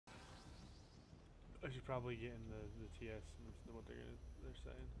I should probably get in the TS and what they're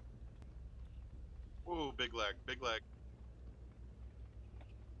saying. Whoa, big lag, big lag.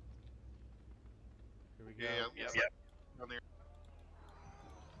 Here we go. Yeah. Down there.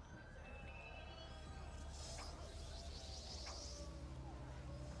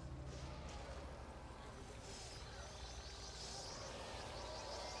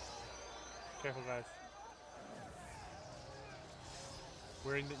 Careful, guys.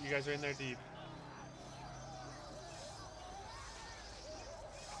 We're in. You guys are in there deep.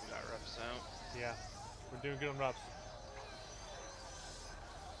 We got roughs out. Yeah, we're doing good on roughs.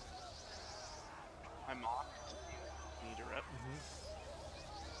 I'm mocked. Need a rep.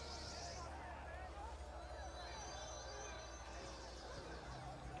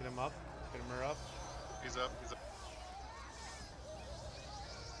 Get him up. Get him up. He's up. He's up.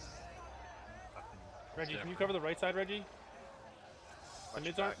 Reggie, can you cover the right side, Reggie? The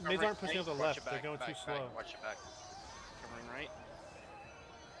mids aren't pushing up the left. They're going too slow. Watch your back. Covering right.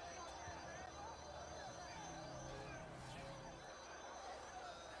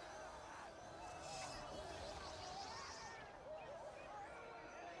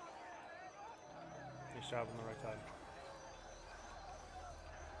 Nice job on the right side.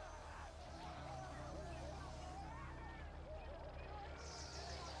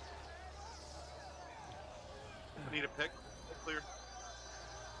 I need a pick. Clear.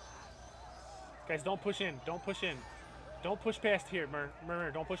 Guys, don't push in. Don't push in. Don't push past here,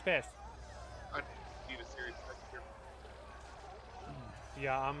 Murmur. Don't push past. I need a serious pick here.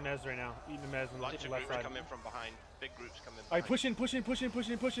 Yeah, I'm Mez right now. Eating the Mez on the Lots of left groups side. coming from behind. Big groups coming behind. Alright, push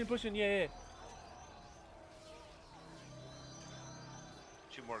in. Yeah.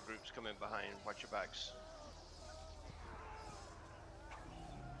 Two more groups coming behind. Watch your backs.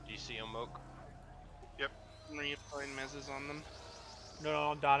 Do you see them, Moke? Yep. Are you playing mezzes on them?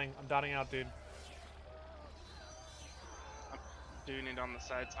 No, I'm dotting. I'm dotting out, dude. I'm doing it on the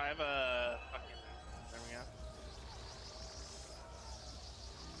sides. I have a fucking... There we go.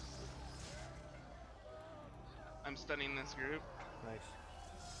 I'm stunning this group. Nice.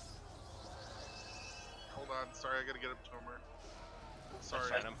 Hold on. Sorry, I gotta get up to him. Sorry.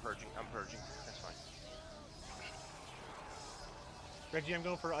 That's fine. I'm purging. That's fine. Reggie, I'm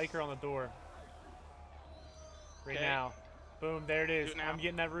going for Iker on the door. Right Okay. now. Boom, there it is. Do it now. I'm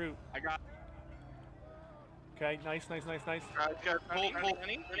getting that root. I got... Okay, nice. Guys,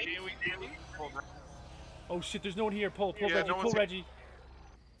 pull. Oh shit, there's no one here. Pull Yeah, Reggie, no pull one's here. Reggie.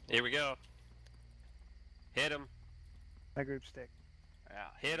 Here we go. Hit him. My group stick. Yeah,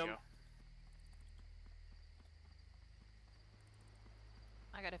 Hit him.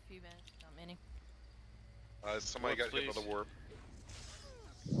 I got a few minutes, not many. Somebody got hit by the warp.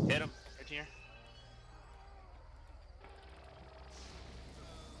 Hit him. Right here.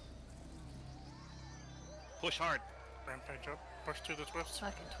 Push hard. Rampage up. Push to the Twifts.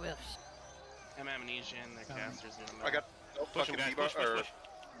 Fucking Twifts. I'm amnesia and their casters in the I got no Push him, fucking guys. debuff Push.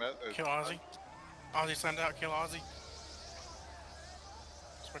 or Kill Ozzy. Ozzy, send out. Kill Ozzy.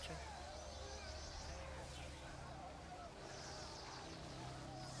 Switching.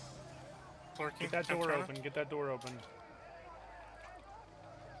 Lurking. Get that door Cantrona. open. Get that door open.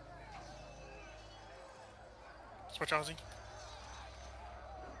 Switch Ozzy.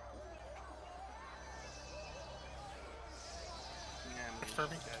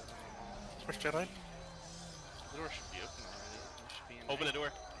 Furby. Switch Jedi. The door should be open already. We should be in Open the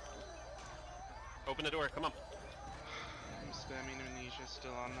door. Open the door. Come on. I'm spamming amnesia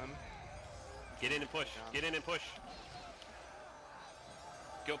still on them. Get in and push. Get in and push.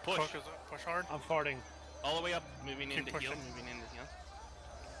 Go push. Focus up. Push hard. I'm farting. All the way up. Moving Keep into heal. pushing. Moving into heal.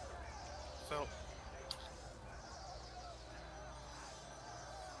 So.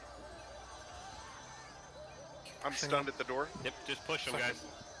 I'm stunned at the door. Yep. Just push them, guys.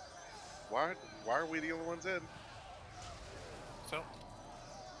 Why are we the only ones in? So.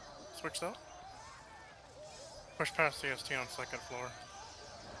 Switch out. Push past CST on second floor.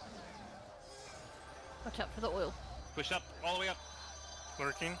 Watch out for the oil. Push up. All the way up.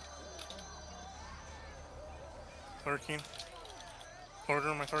 Lurking. Lurking. Order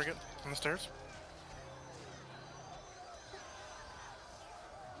on my target on the stairs.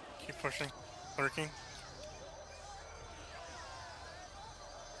 Keep pushing. Lurking.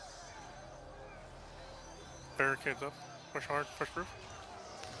 Barricades up. Push hard. Push proof.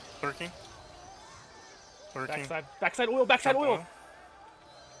 Lurking. Lurking. Backside oil. Backside Jump oil.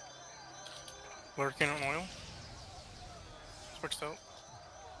 Lurking on oil. Switched out.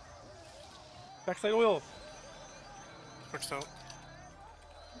 Backside oil. Switched out.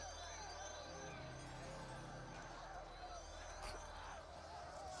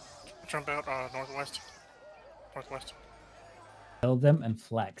 jump out northwest. Northwest. Kill them and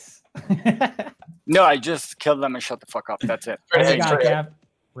flex. No, I just killed them and shut the fuck up. That's it. I got a cap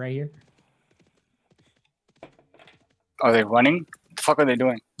right here. Are they running? What the fuck are they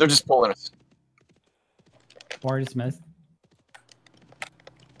doing? They're just pulling us. Board is missed.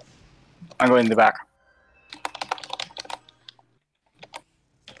 I'm going in the back.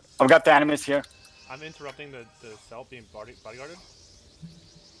 I've got the enemies here. I'm interrupting the cell being bodyguarded.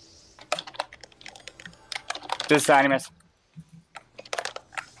 This is the enemies.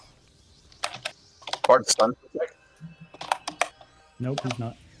 Bard stunned. Nope, he's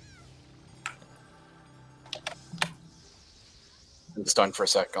not. I'm stunned for a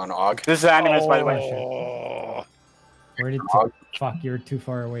sec on Og. This is the enemies, by the way. Oh. Where did fuck? You're too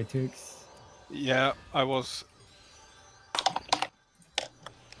far away, Tux. Yeah, I was.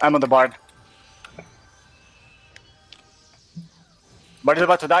 I'm on the bard. Bard is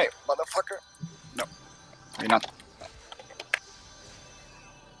about to die, motherfucker. No, you're not.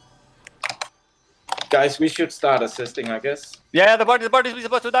 Guys, we should start assisting, I guess. Yeah, the bard is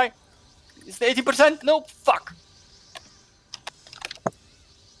about to die. It's 80%. No, fuck.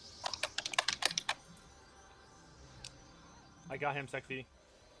 I got him, sexy.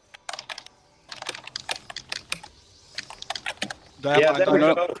 Yeah, there we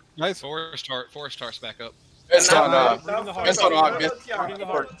go. Nice. Forest starts back up. It's on Og.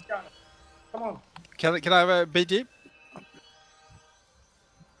 Come on. Can I have a BG?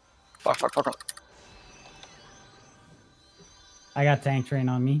 Fuck. I got tank train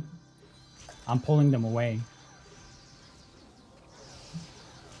on me. I'm pulling them away.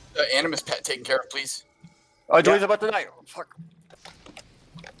 Animus pet taken care of, please. Oh, Joey's about to die. Oh, fuck.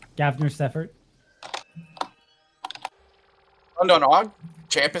 Gavner's effort. On Og.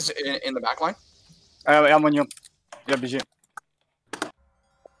 Champ is in the back line. I'm on you. Yeah, BG.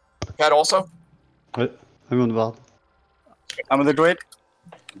 Pet also. Ouais, I'm on the ball. I'm on the druid.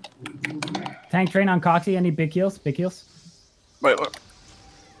 Tank train on Coxie. Any big heals? Big heals. Wait.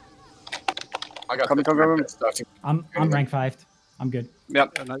 I got Come. stuff. I'm rank 5. I'm good.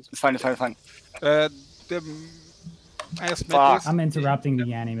 Yep, it's fine. Fuck. I'm interrupting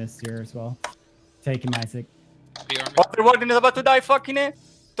the animus here as well. Taking Izik. Oh, the warden is about to die. Fucking it.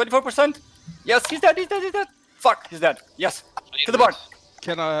 24%. Yes, he's dead. Fuck, he's dead. Yes. To the bard.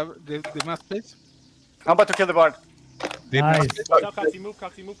 Can I have the mask, please? I'm about to kill the bard. Nice. Watch out, Coxie. Move,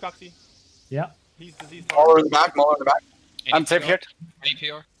 Coxie. Yeah. He's diseased. Mauler in the back. I'm safe here.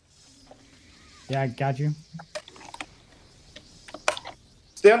 APR. Yeah, I got you.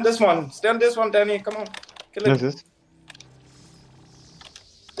 Stay on this one, Danny. Come on. Kill it. Yes.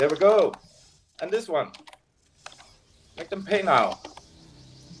 There we go. And this one. Make them pay now.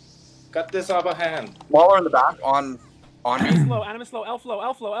 Got this upper hand. Mauler in the back on me. Animus slow, elf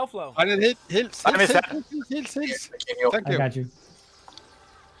flow. I need heals. Enemy set. Heals. Thank I got you.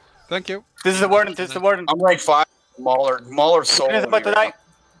 Thank you. This is the warden. I'm rank 5. Mauler's so. He's about to die.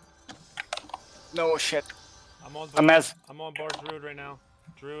 No shit. I'm on Bard Druid right now.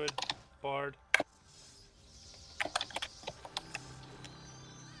 Druid, Bard.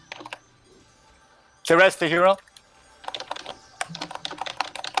 The rest, the hero.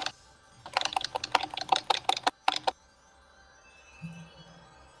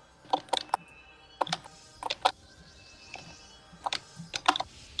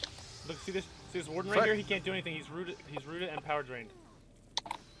 Look, see this warden right here? He can't do anything. He's rooted and power drained.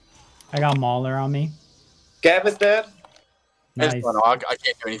 I got Mauler on me. Gav is dead. Nice. On Og. I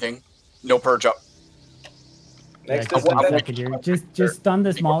can't do anything. No purge up. Next Yeah, is dead. here. Just stun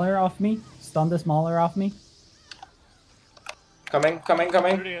this Mauler off me. Stun this Mauler off me. Coming.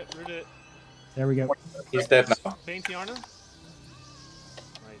 Root it. There we go. He's dead now. Bane Tiana. Nice.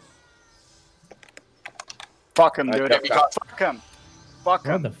 Fuck him, dude. Okay. Fuck him. Fuck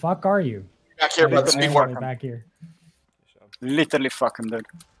Where him. the fuck are you? Back here, Oh, brother. you're Speed all the work. way back here. Literally fuck him, dude.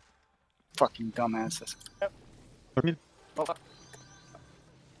 Fucking dumbasses. Okay. Oh, fuck.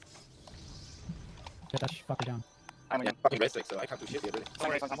 Get that fucker down. I'm again. Fucking basic, so I can't do shit here,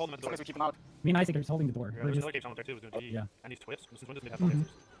 really. I'm holding the door. We keep him out. Me and Isaac are just holding the door. Yeah, We're there's just... another cage on there too. Was doing G. yeah. And these twists. Since when does it have Mhm.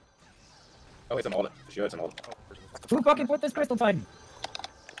 Oh, it's an all. For sure, it's an all. Who fucking put this crystal fighting?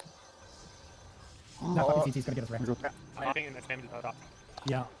 That fucking CT's gonna get us right. I'm hopping and spamming to the top.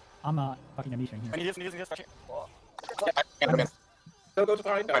 Yeah. I'm fucking Amisha in here. I need this. Don't go to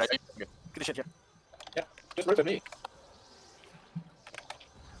far, guys. Get the shit here. Just look at me.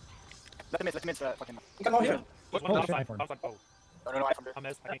 Let him in, fucking. Come on here. There's one Oh, outside. shit. Outside. Oh. No, I from there. I'm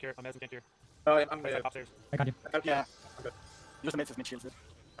Mez. I can't care. I'm Mez. I can't care. Oh, I'm Upstairs. I got you. Yeah. Use the mids as mid shields.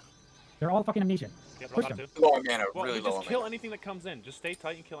 They're all fucking amnesia. Yeah, Push about them. to. Low on mana, Well, really we low just on kill mana. anything that comes in. Just stay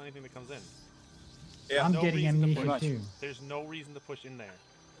tight and kill anything that comes in. Yeah. I'm No getting reason to amnesia push. too. There's no reason to push in there.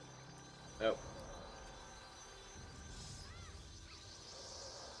 No.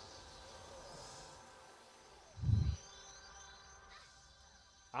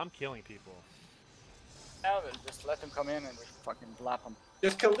 I'm killing people. Yeah, well, just let them come in and we fucking blap them.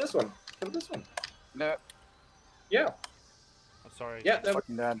 Just kill this one. Kill this one. No, Yeah. I'm sorry. Yeah. Then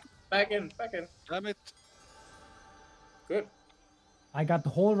fucking dead. back in. Back in. Damn it. Good. I got the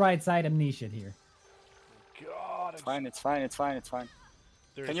whole right side amnesia here. God. It's fine, it's fine, it's fine, it's fine.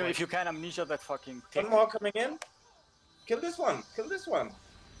 There's Can you, like- if you can, amnesia that fucking One more coming in. Kill this one. Kill this one.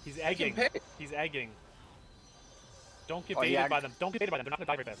 He's I egging. can pay. He's egging. Don't get Oh, baited yeah. by them. Don't get baited by them. They're not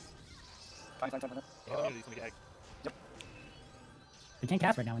gonna die very fast. Fine, fine, fine, fine. Yeah, he's gonna get egged. They can't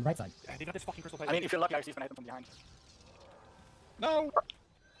cast right now on the right side. They got this fucking crystal I titan. mean, if you're lucky, RC's gonna hit them from behind. No.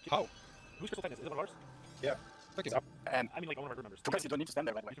 How? Who's crystal titan? Is it one of ours? Yeah. Fuck it. And I mean, like one of our group members. to you don't need to stand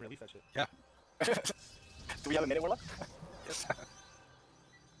there right We away. can release that shit. Do we have a melee warlock? Yes.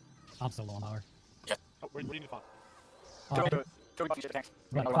 I'm so low on power. Oh, where do you need to find? Oh, Go, okay. go, go, go, tanks.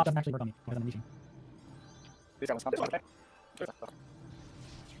 Right, Cloud doesn't actually work on me because I'm amnesia. This guy was pumped. Okay.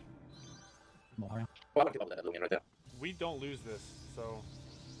 I'm all around. Oh, I want to kill that Lumion right there. We don't lose this, so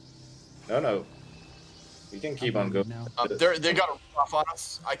No, no. We can keep on going. now. They got a rough on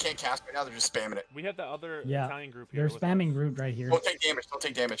us. I can't cast right now. They're just spamming it. we have the other Yeah, Italian group here. They're with spamming us. root right here. Don't take damage. Don't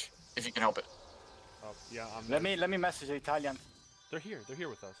take damage if you can help it. Oh, yeah, Let me message the Italian. They're here. They're here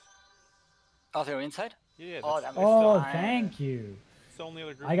with us. Oh, they're inside? Yeah. Oh, That's, that Oh, fine. thank you. it's the only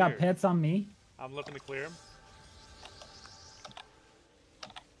other group I got here. pets on me. I'm looking to clear them.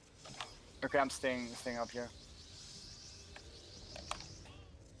 Okay, I'm staying up here.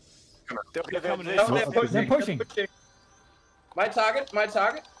 Come on. They're coming in. No, Oh, they're pushing. My target. My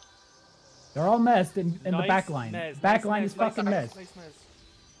target. They're all messed in the Nice back line. mez, Back nice line mez, is fucking nice, messed. nice mez.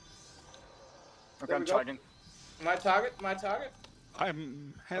 Okay, There I'm we go. charging. My target. My target.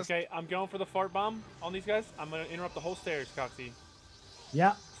 I'm has Okay, I'm going for the fart bomb on these guys. I'm gonna interrupt the whole stairs, Coxie.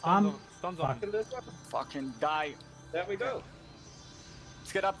 Yeah, I'm. Stuns on fuck. them. Kill this one. Fucking die. There we go.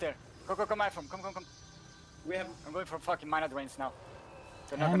 Let's get up there. Go, go, come, from. Come, come, come. We have. I'm going for fucking mana drains now.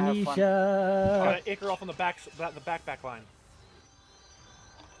 They're not gonna have fun. Amnesia. I'm gonna icker off on the back line.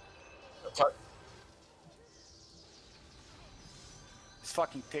 It's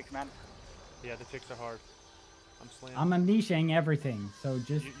fucking thick, man. Yeah, the ticks are hard. I'm slamming. I'm amnesiaing everything, so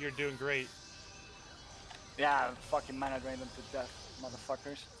just You're doing great. Yeah, fucking mana drain them to death,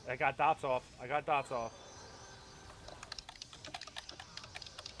 motherfuckers. I got dots off. I got dots off.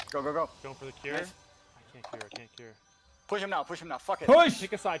 Go, go, go. Going for the cure. Nice. I can't cure. I can't cure. Push him now, fuck it. push.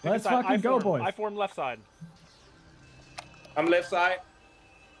 Pick a side. Pick Let's a side. fucking go, boys. I form left side. I'm left side.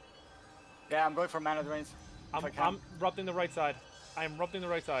 Yeah, I'm going for mana drains. If I can. I'm rupting the right side. I am rupting the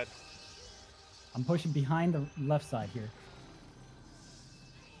right side. I'm pushing behind the left side here.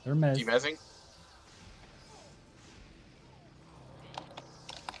 They're messed. Demezzing.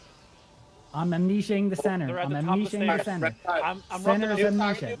 I'm amnesiaing the center. They're at I'm the top of the amnesiaing the stairs. center. Left side. I'm Center rupting is the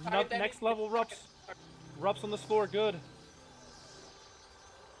amnesia. next level rups. Rups on the floor. Good.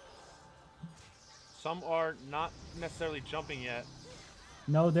 Some are not necessarily jumping yet.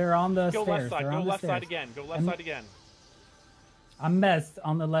 No, they're on the Go stairs. left side. They're Go on the left side stairs. again. Go left And- side again. I'm messed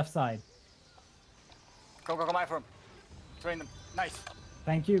on the left side. Go, go, come, from. Train them. Nice.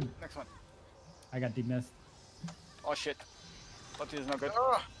 Thank you. Next one. I got demissed. Oh shit. But this is not good.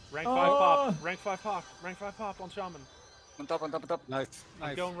 Rank Oh. 5 pop. Rank 5 pop. Rank 5 pop on Shaman. On top, on top, on top. nice.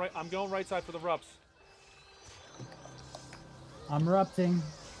 I'm going right. I'm going right side for the rups. I'm erupting.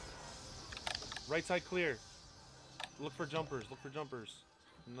 Right side clear. Look for jumpers. Look for jumpers.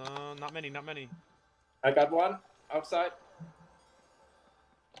 No, not many. Not many. I got one outside.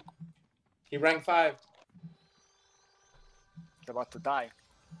 He ranked 5. They're about to die.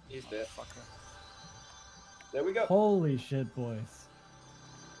 He's dead. Fucker. There we go. Holy shit, boys.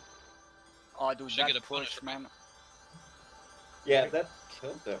 Oh, dude, Should that get a push, punisher. man. Yeah, that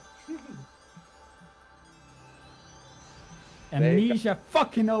killed them. Amnesia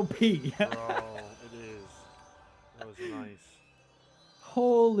fucking OP. Bro, it is. That was nice.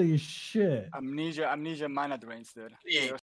 Holy shit. Amnesia mana drains, dude. Yeah.